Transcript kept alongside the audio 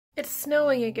It's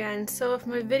snowing again, so if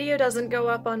my video doesn't go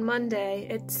up on Monday,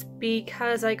 it's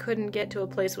because I couldn't get to a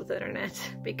place with internet,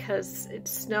 because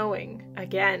it's snowing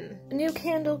again. A new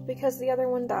candle because the other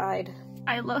one died.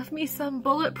 I love me some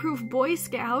Bulletproof Boy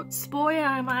Scouts. Boy,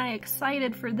 am I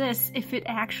excited for this if it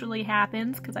actually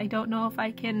happens, because I don't know if I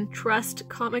can trust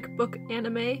comic book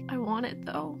anime. I want it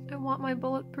though. I want my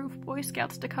Bulletproof Boy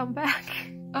Scouts to come back.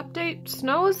 Update,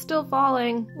 snow is still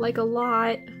falling, like a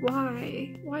lot.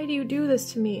 Why? Why do you do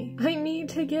this to me? I need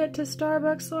to get to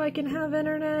Starbucks so I can have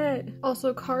internet.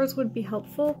 Also, cars would be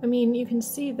helpful. I mean, you can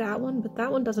see that one, but that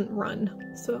one doesn't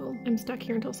run. So I'm stuck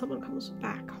here until someone comes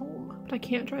back home. But I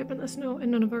can't drive in the snow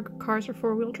and none of our cars are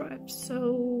four-wheel drive,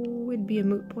 so it'd be a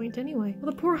moot point anyway.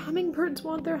 Well, the poor hummingbirds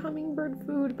want their hummingbird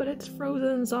food, but it's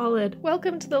frozen solid.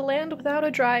 Welcome to the land without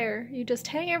a dryer. You just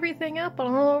hang everything up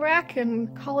on a little rack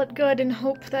and call it good and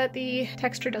hope that the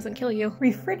texture doesn't kill you.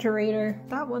 Refrigerator.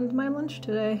 That one's my lunch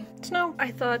today. Snow. I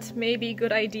thought maybe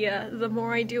good idea. The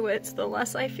more I do it, the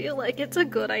less I feel like it's a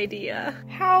good idea.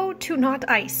 How to not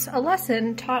ice. A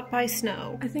lesson taught by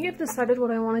Snow. I think I've decided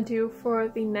what I want to do for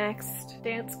the next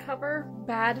dance cover.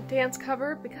 Bad dance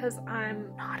cover, because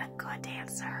I'm not a good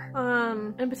dancer.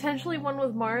 And potentially one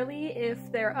with Marley if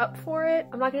they're up for it.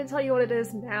 I'm not gonna tell you what it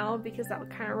is now because that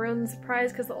would kind of ruin the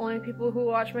surprise because the only people who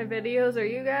watch my videos are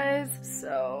you guys.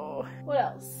 So what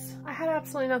else? I had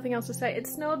absolutely nothing else to say. It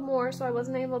snowed more, so I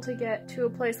wasn't able to get to a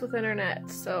place with internet.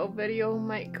 So video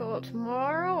might go up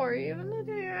tomorrow or even the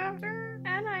day after.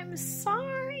 And I'm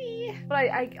sorry. But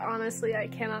I honestly, I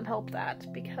cannot help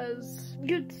that because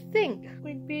you'd think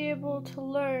we'd be able to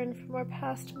learn from our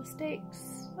past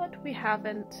mistakes. But we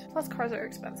haven't. Plus cars are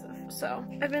expensive. So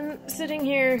I've been sitting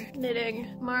here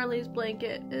knitting. Marley's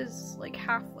blanket is like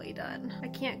halfway done. I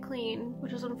can't clean,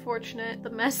 which is unfortunate. The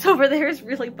mess over there is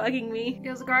really bugging me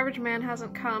because the garbage man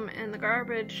hasn't come and the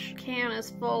garbage can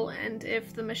is full, and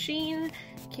if the machine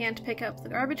can't pick up the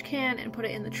garbage can and put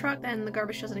it in the truck, then the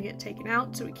garbage doesn't get taken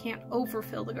out, so we can't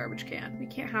overfill the garbage can. We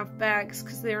can't have bags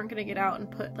because they aren't gonna get out and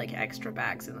put like extra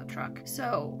bags in the truck.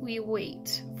 So we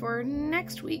wait for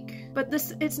next week. But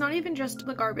it's not even just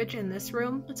the garbage in this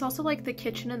room. It's also like the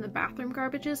kitchen and the bathroom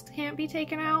garbages can't be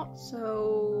taken out.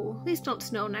 So please don't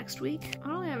snow next week. I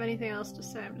don't really have anything else to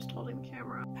say. I'm just holding the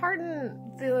camera. Pardon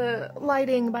the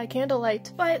lighting by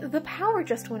candlelight, but the power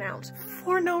just went out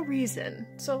for no reason.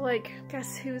 So like,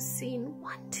 guess who's seen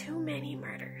one too many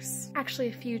murders? Actually,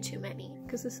 a few too many.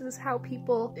 Because this is how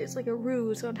people, it's like a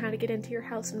ruse on how to get into your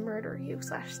house and murder you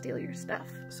 / steal your stuff.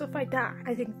 So if I die,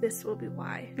 I think this will be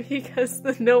why. Because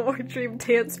the No More Dream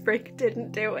dance break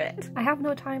didn't do it. I have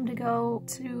no time to go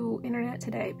to internet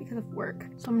today because of work.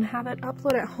 So I'm gonna have it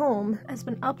upload at home. It's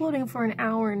been uploading for an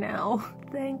hour now.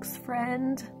 Thanks,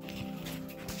 friend.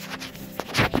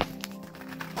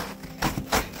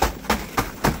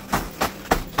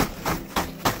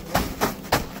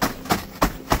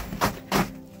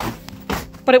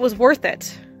 But it was worth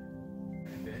it.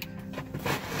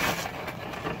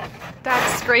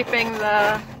 Dad's scraping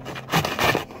the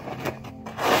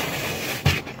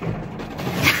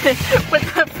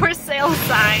with the for sale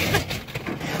sign.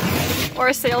 Or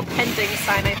a sale pending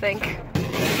sign, I think.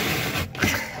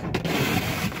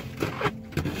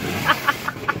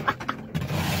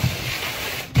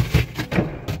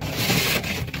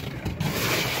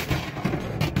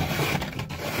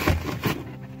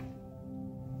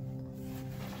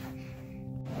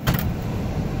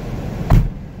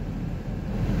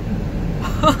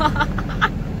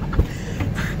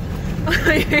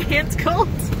 Are your hands cold?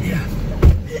 Yeah.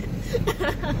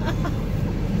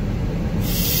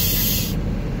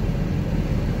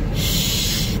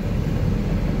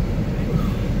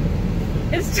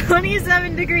 It's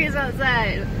 27 degrees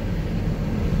outside.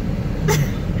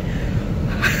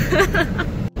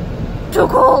 Too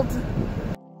cold.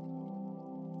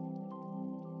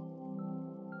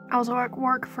 I was at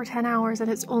work for 10 hours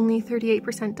and it's only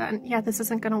 38% done. Yeah, this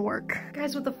isn't gonna work.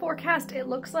 Guys, with the forecast, it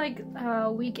looks like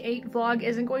week 8 vlog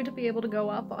isn't going to be able to go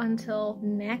up until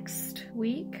next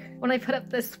week. When I put up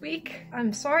this week,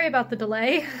 I'm sorry about the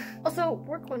delay. Also,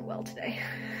 work went well today.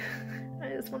 I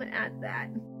just want to add that.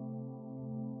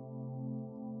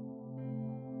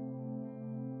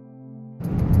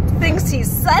 Thinks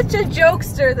he's such a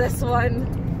jokester, this one.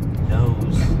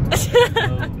 Nose.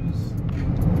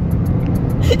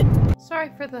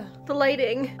 Sorry for the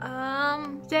lighting.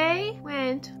 Day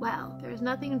went well. There's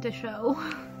nothing to show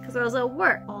because I was at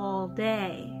work all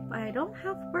day. I don't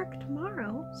have work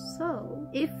tomorrow, so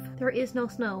if there is no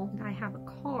snow and I have a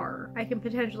car, I can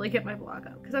potentially get my vlog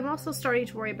up. Because I'm also starting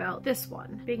to worry about this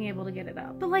one, being able to get it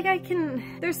up. But like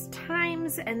there's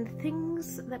times and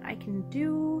things that I can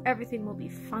do. Everything will be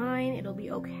fine. It'll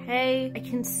be okay. I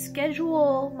can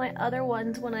schedule my other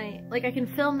ones when I can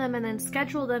film them and then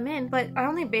schedule them in, but I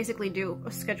only basically do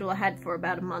a schedule ahead for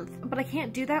about a month. But I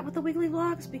can't do that with the weekly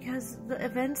vlogs because the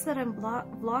events that I'm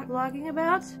vlogging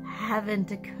about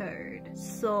haven't occurred.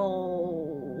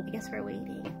 So I guess we're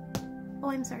waiting. Oh,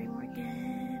 I'm sorry,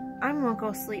 Morgan. I won't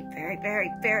go sleep very, very,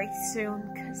 very soon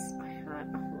because I had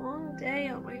a long day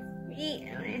on my feet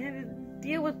and I had to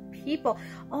deal with people.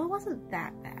 Oh, it wasn't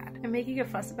that bad. I'm making a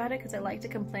fuss about it because I like to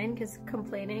complain because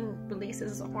complaining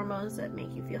releases hormones that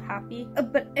make you feel happy.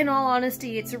 But in all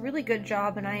honesty, it's a really good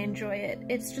job and I enjoy it.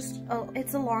 It's just,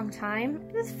 it's a long time.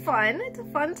 It's fun. It's a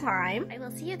fun time. I will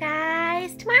see you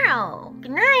guys tomorrow.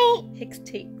 Good night. Hicks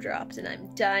tape dropped and I'm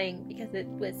dying because it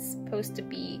was supposed to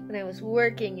be when I was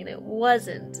working and it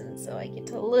wasn't. And so I get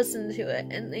to listen to it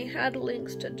and they had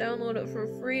links to download it for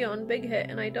free on Big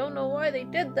Hit and I don't know why they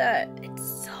did that.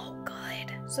 It's so good.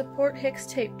 Support Hicks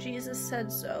tape, Jesus said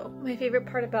so. My favorite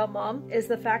part about Mom is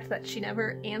the fact that she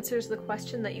never answers the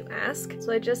question that you ask.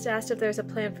 So I just asked if there's a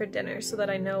plan for dinner so that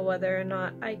I know whether or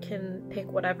not I can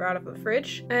pick whatever out of the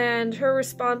fridge. And her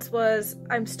response was,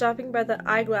 I'm stopping by the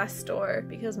eyeglass store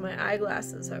because my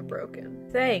eyeglasses are broken.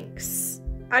 Thanks.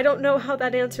 I don't know how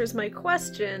that answers my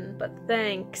question, but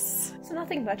thanks. So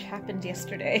nothing much happened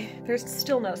yesterday. There's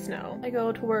still no snow. I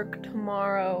go to work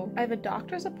tomorrow. I have a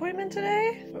doctor's appointment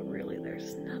today, but really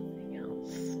there's nothing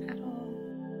else at all.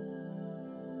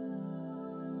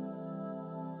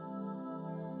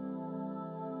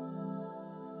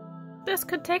 This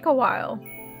could take a while.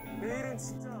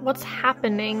 What's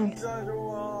happening?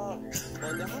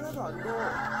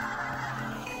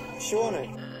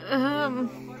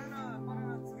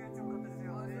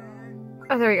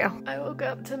 Oh, there we go. I woke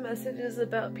up to messages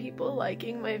about people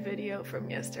liking my video from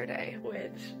yesterday,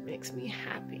 which makes me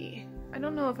happy. I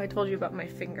don't know if I told you about my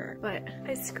finger, but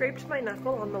I scraped my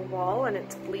knuckle on the wall and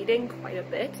it's bleeding quite a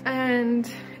bit, and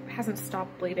it hasn't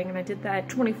stopped bleeding, and I did that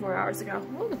 24 hours ago.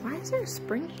 Oh, why is there a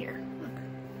spring here?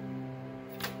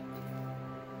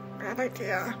 Bad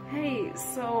idea. Hey,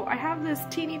 so I have this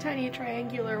teeny tiny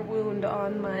triangular wound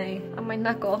on my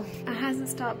knuckle. It hasn't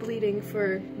stopped bleeding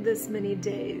for this many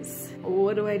days.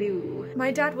 What do I do? My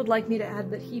dad would like me to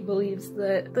add that he believes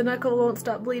that the knuckle won't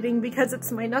stop bleeding because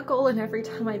it's my knuckle and every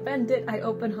time I bend it, I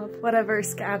open up whatever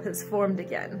scab has formed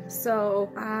again.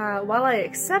 So while I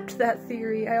accept that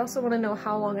theory, I also want to know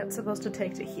how long it's supposed to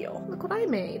take to heal. Look what I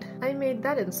made. I made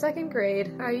that in 2nd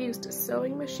grade. I used a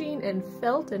sewing machine and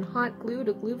felt and hot glue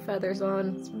to glue feathers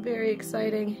on. It's very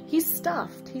exciting. He's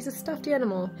stuffed. He's a stuffed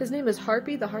animal. His name is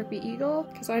Harpy, the Harpy Eagle,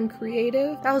 because I'm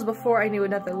creative. That was before I knew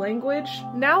another language.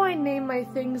 Now I name my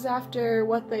things after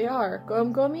what they are.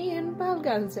 Gomgomi and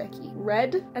Balganseki.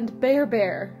 Red and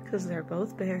Bear, because they're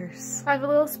both bears. I have a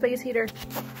little space heater.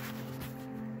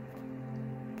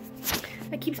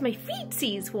 That keeps my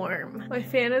feetsies warm. My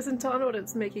fan isn't on, but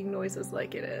it's making noises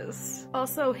like it is.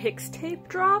 Also, Hicks tape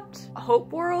dropped,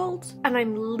 Hope World, and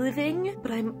I'm living, but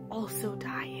I'm also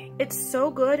dying. It's so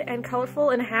good and colorful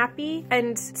and happy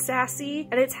and sassy,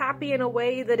 and it's happy in a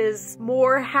way that is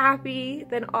more happy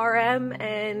than RM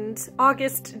and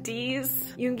August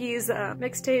D's, Yoongi's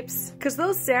mixtapes, because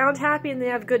those sound happy and they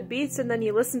have good beats, and then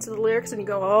you listen to the lyrics and you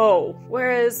go, oh.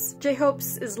 Whereas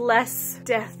J-Hope's is less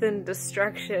death and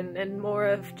destruction and more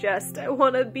of just, I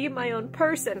want to be my own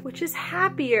person, which is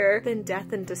happier than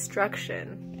death and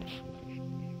destruction.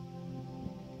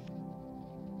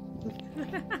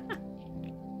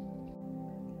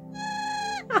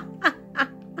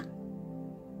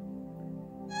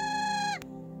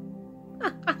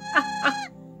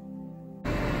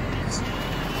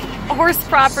 Horse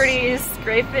properties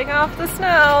scraping off the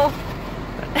snow.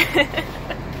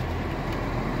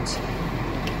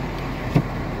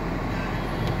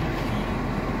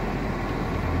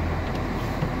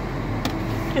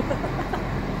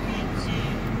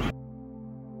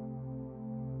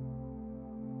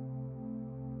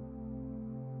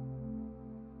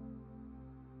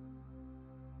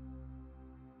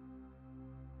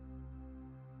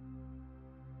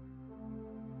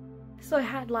 So I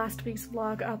had last week's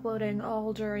vlog uploading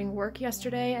all during work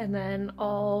yesterday, and then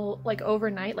all like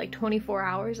overnight, like 24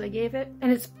 hours I gave it,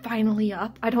 and it's finally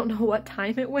up. I don't know what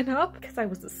time it went up because I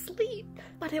was asleep,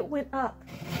 but it went up.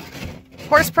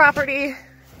 Horse property,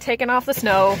 taking off the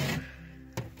snow.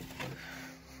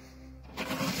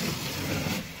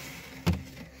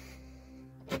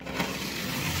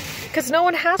 Because no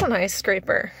one has an ice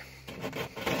scraper.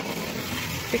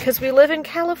 because we live in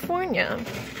California.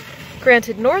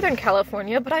 Granted, Northern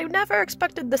California, but I never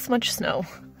expected this much snow.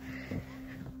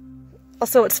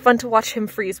 Also, it's fun to watch him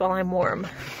freeze while I'm warm.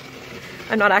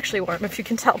 I'm not actually warm, if you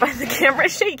can tell by the camera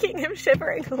shaking. I'm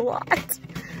shivering a lot.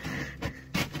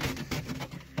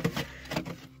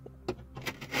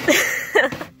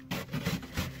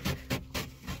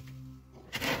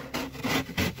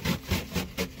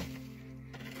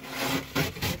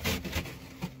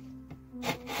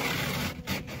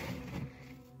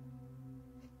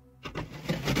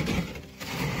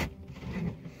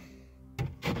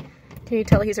 Can you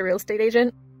tell he's a real estate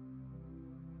agent?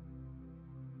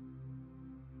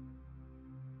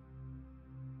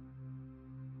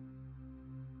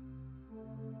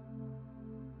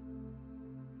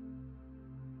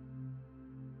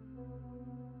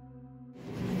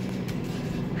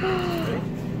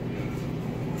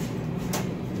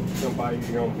 Don't buy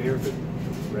your own beer, but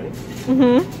ready?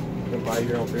 Mm-hmm. Don't buy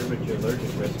your own beer, but you're allergic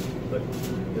to it. But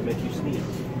it'll make you sneeze.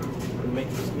 It'll make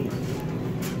you sneeze.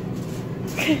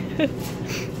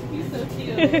 He's so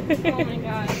cute. Oh my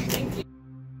god, thank you.